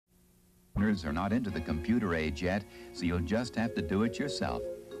Youngsters are not into the computer age yet, so you'll just have to do it yourself.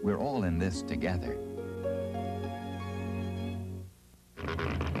 We're all in this together.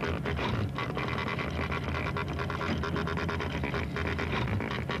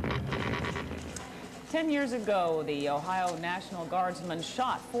 10 years ago, the Ohio National Guardsmen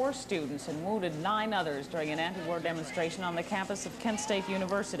shot 4 students and wounded 9 others during an anti-war demonstration on the campus of Kent State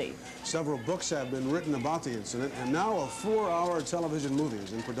University. Several books have been written about the incident, and now a 4-hour television movie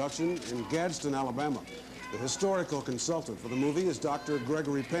is in production in Gadsden, Alabama. The historical consultant for the movie is Dr.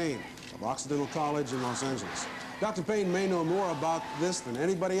 Gregory Payne of Occidental College in Los Angeles. Dr. Payne may know more about this than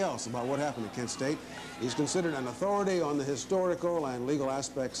anybody else about what happened at Kent State. He's considered an authority on the historical and legal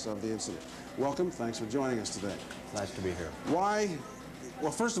aspects of the incident. Welcome. Thanks for joining us today. Nice to be here. Why?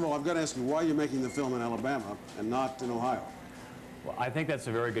 Well, first of all, I've got to ask you why you're making the film in Alabama and not in Ohio. Well, I think that's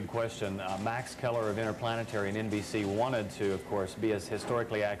a very good question. Max Keller of Interplanetary and NBC wanted to, of course, be as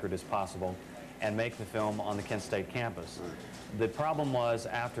historically accurate as possible and make the film on the Kent State campus. Right. The problem was,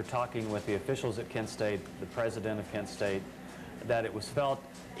 after talking with the officials at Kent State, the president of Kent State, that it was felt,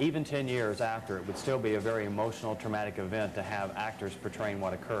 even 10 years after, it would still be a very emotional, traumatic event to have actors portraying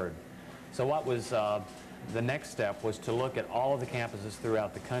what occurred. So what was the next step was to look at all of the campuses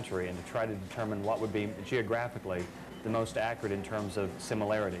throughout the country and to try to determine what would be geographically the most accurate in terms of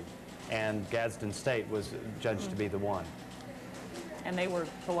similarity. And Gadsden State was judged to be the one. And they were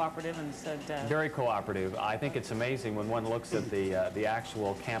cooperative and said... Very cooperative. I think it's amazing when one looks at the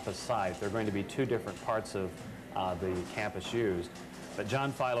actual campus site. There are going to be 2 different parts of the campus used. But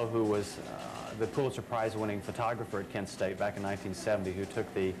John Philo, who was the Pulitzer Prize winning photographer at Kent State back in 1970, who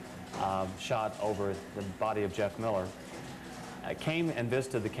took the shot over the body of Jeff Miller, came and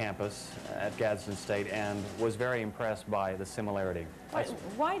visited the campus at Gadsden State and was very impressed by the similarity.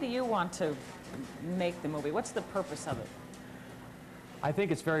 Why do you want to make the movie? What's the purpose of it? I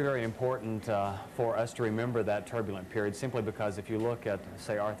think it's very, very important for us to remember that turbulent period, simply because if you look at,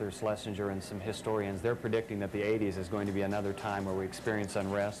 say, Arthur Schlesinger and some historians, they're predicting that the 80s is going to be another time where we experience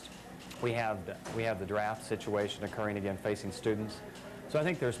unrest. We have the draft situation occurring again, facing students. So I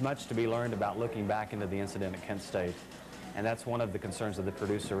think there's much to be learned about looking back into the incident at Kent State. And that's one of the concerns of the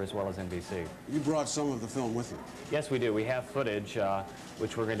producer as well as NBC. You brought some of the film with you. Yes, we do. We have footage,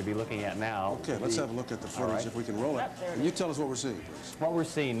 which we're going to be looking at now. Okay, let's have a look at the footage, if we can roll it. And you tell us what we're seeing, please. What we're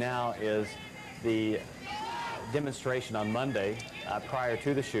seeing now is the demonstration on Monday prior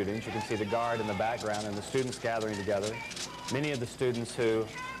to the shootings. You can see the guard in the background and the students gathering together. Many of the students who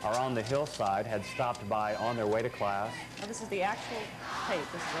are on the hillside had stopped by on their way to class. Oh, this is the actual tape.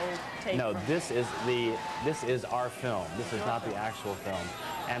 This is old tape. No, this is our film. This is not the actual film.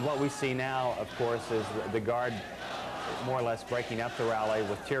 And what we see now, of course, is the guard more or less breaking up the rally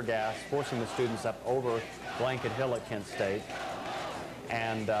with tear gas, forcing the students up over Blanket Hill at Kent State.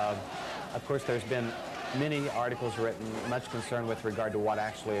 And of course, there's been many articles written, much concern with regard to what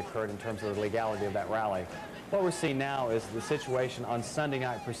actually occurred in terms of the legality of that rally. What we're seeing now is the situation on Sunday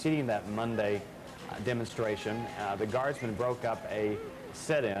night preceding that Monday demonstration. The guardsmen broke up a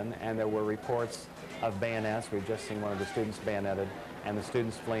sit-in, and there were reports of bayonets. We've just seen one of the students bayoneted, and the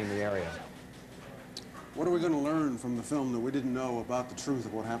students fleeing the area. What are we going to learn from the film that we didn't know about the truth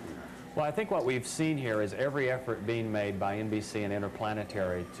of what happened there? Well, I think what we've seen here is every effort being made by NBC and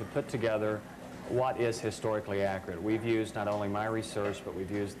Interplanetary to put together what is historically accurate. We've used not only my research, but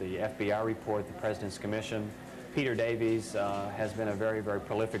we've used the FBI report, the President's Commission. Peter Davies has been a very, very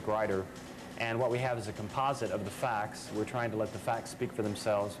prolific writer. And what we have is a composite of the facts. We're trying to let the facts speak for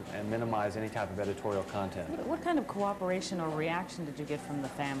themselves and minimize any type of editorial content. What kind of cooperation or reaction did you get from the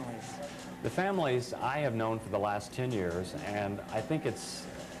families? The families I have known for the last 10 years, and I think it's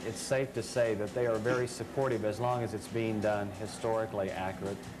safe to say that they are very supportive as long as it's being done historically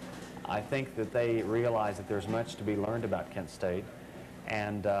accurate. I think that they realize that there's much to be learned about Kent State,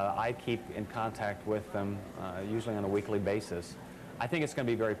 and I keep in contact with them usually on a weekly basis. I think it's going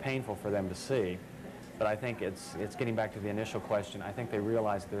to be very painful for them to see, but I think it's getting back to the initial question. I think they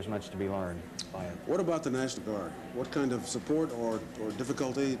realize that there's much to be learned by it. What about the National Guard? What kind of support or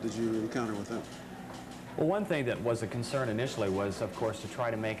difficulty did you encounter with them? Well, one thing that was a concern initially was, of course, to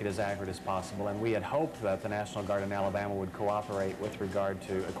try to make it as accurate as possible, and we had hoped that the National Guard in Alabama would cooperate with regard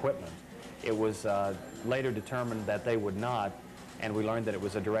to equipment. It was later determined that they would not, and we learned that it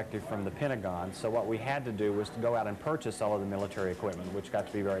was a directive from the Pentagon. So what we had to do was to go out and purchase all of the military equipment, which got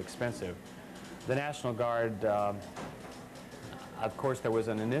to be very expensive. The National Guard, of course, there was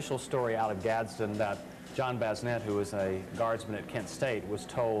an initial story out of Gadsden that John Basnett, who was a guardsman at Kent State, was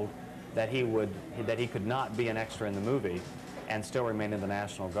told that he could not be an extra in the movie and still remain in the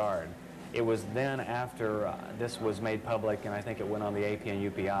National Guard. It was then after this was made public, and I think it went on the AP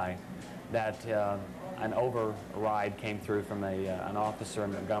and UPI, that an override came through from an officer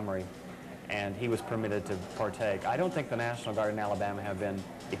in Montgomery, and he was permitted to partake. I don't think the National Guard in Alabama have been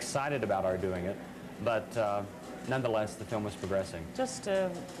excited about our doing it, but nonetheless, the film was progressing. Just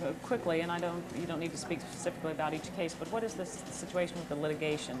quickly, and you don't need to speak specifically about each case, but what is the situation with the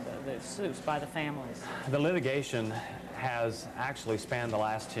litigation, the suits by the families? The litigation has actually spanned the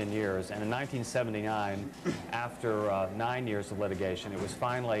last 10 years, and in 1979, after 9 years of litigation, it was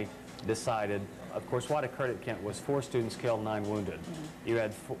finally decided. Of course, what occurred at Kent was 4 students killed, 9 wounded. You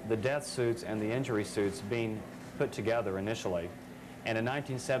had the death suits and the injury suits being put together initially, and in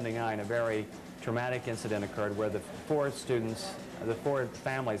 1979, a very traumatic incident occurred where the 4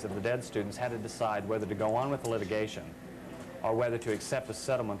 families of the dead students had to decide whether to go on with the litigation or whether to accept a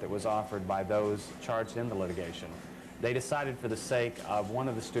settlement that was offered by those charged in the litigation. They decided, for the sake of one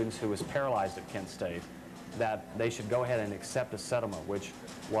of the students who was paralyzed at Kent State, that they should go ahead and accept a settlement, which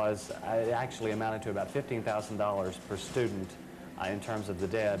was actually amounted to about $15,000 per student in terms of the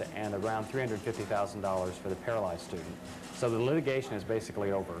dead, and around $350,000 for the paralyzed student. So the litigation is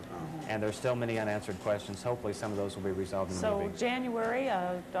basically over, and there's still many unanswered questions. Hopefully some of those will be resolved in the movie. So January,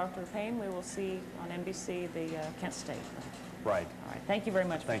 Dr. Payne, we will see on NBC the Kent State. Right. All right. Thank you very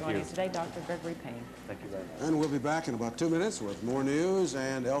much for joining us today, Dr. Gregory Payne. Thank you very much. And we'll be back in about 2 minutes with more news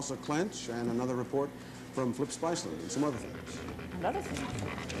and Elsa Clinch and another report from Flip Spiceland and some other things. And other things.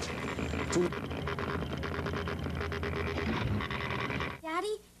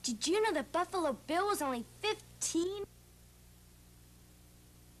 Daddy, did you know that Buffalo Bill was only 15?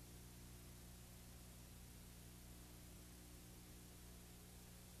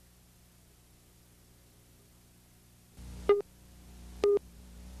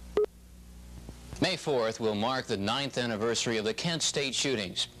 May 4th will mark the 9th anniversary of the Kent State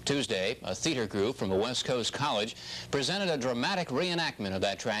shootings. Tuesday, a theater group from a West Coast college presented a dramatic reenactment of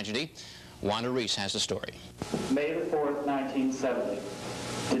that tragedy. Wanda Reese has the story. May the 4th, 1970.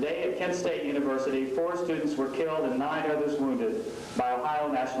 Today at Kent State University, 4 students were killed and 9 others wounded by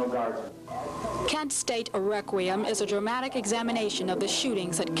Ohio National Guardsmen. Kent State, a Requiem is a dramatic examination of the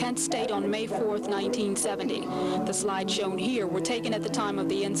shootings at Kent State on May 4th, 1970. The slides shown here were taken at the time of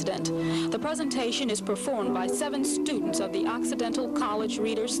the incident. The presentation is performed by 7 students of the Occidental College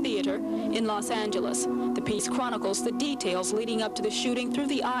Readers Theater in Los Angeles. The piece chronicles the details leading up to the shooting through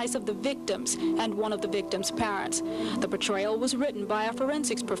the eyes of the victims and one of the victims' parents. The portrayal was written by a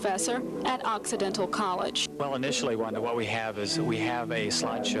forensics professor at Occidental College. Well, initially, Wanda, what we have is a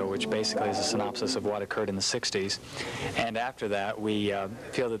slideshow which basically is a synopsis of what occurred in the 60s. And after that, we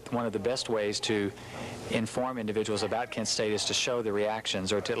feel that one of the best ways to inform individuals about Kent State is to show the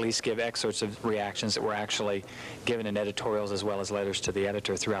reactions, or to at least give excerpts of reactions that were actually given in editorials as well as letters to the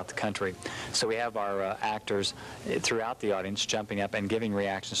editor throughout the country. So we have our actors throughout the audience jumping up and giving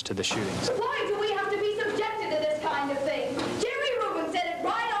reactions to the shootings. Why do we have to be subjected to this kind of thing? Jerry Rubin said it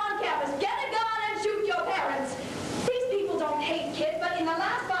right on campus. Get a gun and shoot your parents. These people don't hate kids, but in the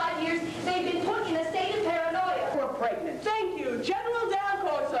last 5 years, they've been put in a state of paranoia. We're pregnant. Thank you, General Dan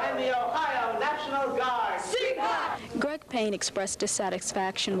Corso and the Ohio National Guard. Greg Payne expressed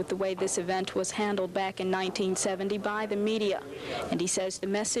dissatisfaction with the way this event was handled back in 1970 by the media. And he says the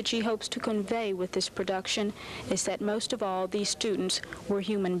message he hopes to convey with this production is that most of all, these students were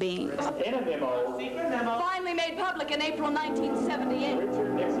human beings. In a memo, Finally made public in April 1978.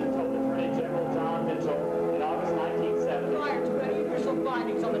 Richard Nixon told Attorney General John Mitchell in August 1970, Prior to any official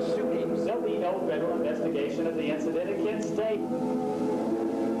findings on the shootings, there'll be no federal investigation of the incident at Kent State.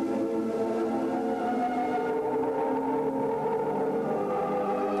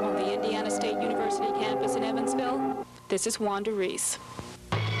 On the Indiana State University campus in Evansville, this is Wanda Reese.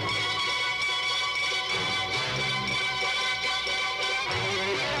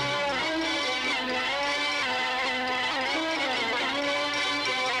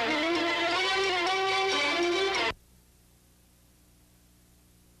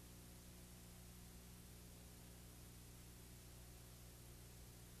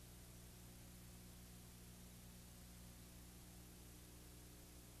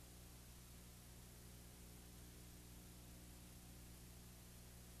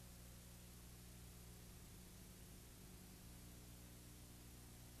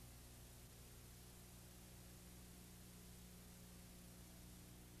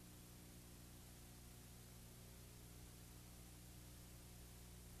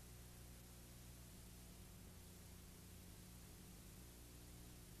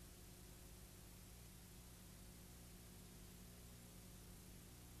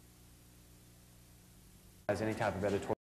 As any type of editorial